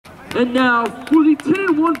And now for the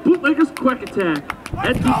 10-1 Bootleggers Quack attack.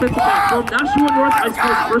 At defensive back from Nashua North High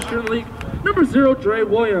School's first year in the league, number 0, Dre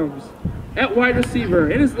Williams. At wide receiver,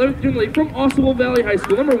 in his 11th year in the league from Austinville Valley High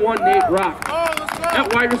School, number 1, Nate Rock.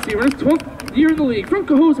 At wide receiver, in his 12th year in the league from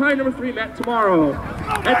Cohoes High, number 3, Matt Tomorrow.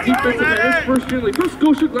 At defensive end, in his first year in the league from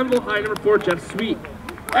Scotia Glenville High, number 4, Jeff Sweet.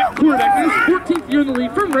 At quarterback, in his 14th year in the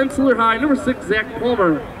league from Rensselaer High, number 6, Zach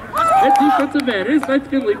Palmer. At defensive end, in his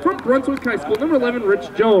 9th year in the league from Brunswick High School, number 11,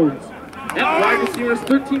 Rich Jones. At wide receiver, his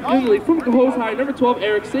 13th year in the league from Cohoes High, number 12,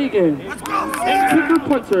 Eric Sagan. At kicker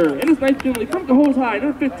punter, in his 9th year in the league from Cohoes High,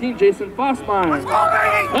 number 15, Jason Fossmeyer.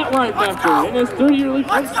 At linebacker, in his 3rd year in the league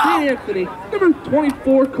from St. Anthony, number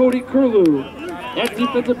 24, Cody Curlew. At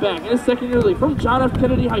defensive back, in his 2nd year in the league from John F.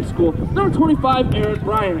 Kennedy High School, number 25, Aaron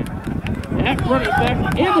Bryant. At running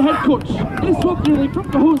back and the head coach, in his 12th year in the league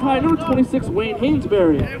from Cohoes High, number 26, Wayne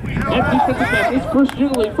Hainsberry. At defensive back, in his 1st year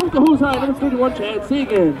in the league from Cohoes High, number 31, Chad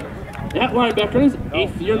Sagan. At linebacker, in his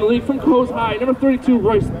 8th year in the league from Cohoes High, number 32,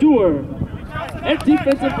 Royce Dewar. At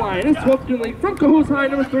defensive line, in his 12th year in the league from Cohoes High,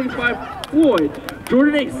 number 35, Floyd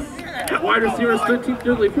Jordan Ace. At wide receiver, his 13th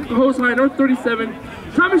year in the league from Cohoes High, number 37,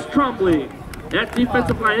 Thomas Trombley. At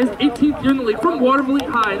defensive line, his 18th year in the league from Waterville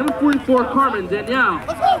High, number 44, Carmen Danielle.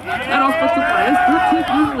 At offensive line, his 13th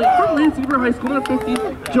year in the league from Lansingburg High School, number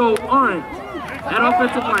 50, Joe Arendt. At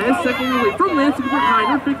offensive line, his 2nd year in the league from Lansingburg High,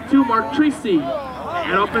 number 52, Mark Tracy.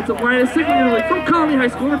 At offensive line, his 2nd year in the league from Colony High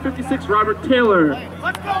School, number 56, Robert Taylor.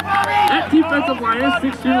 At defensive line,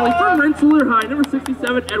 his 6th year in the league from Rensselaer High, number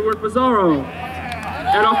 67, Edward Bizarro.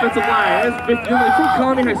 At offensive line, his 5th year in the league from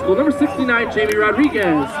Colony High School, number 69, Jamie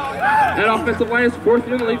Rodriguez. At offensive line, his 4th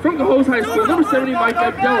year in the league from Cohoes High School, number 70, Mike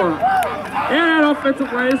Abdella. And at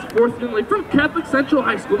offensive line, his 4th year in the league from Catholic Central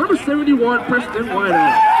High School, number 71, Preston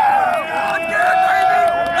Whiteout.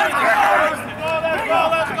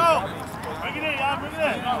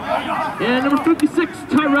 And number 56,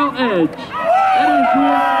 Tyrell Edge. That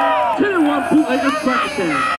is your 10-1 Bootleggers Quack attack.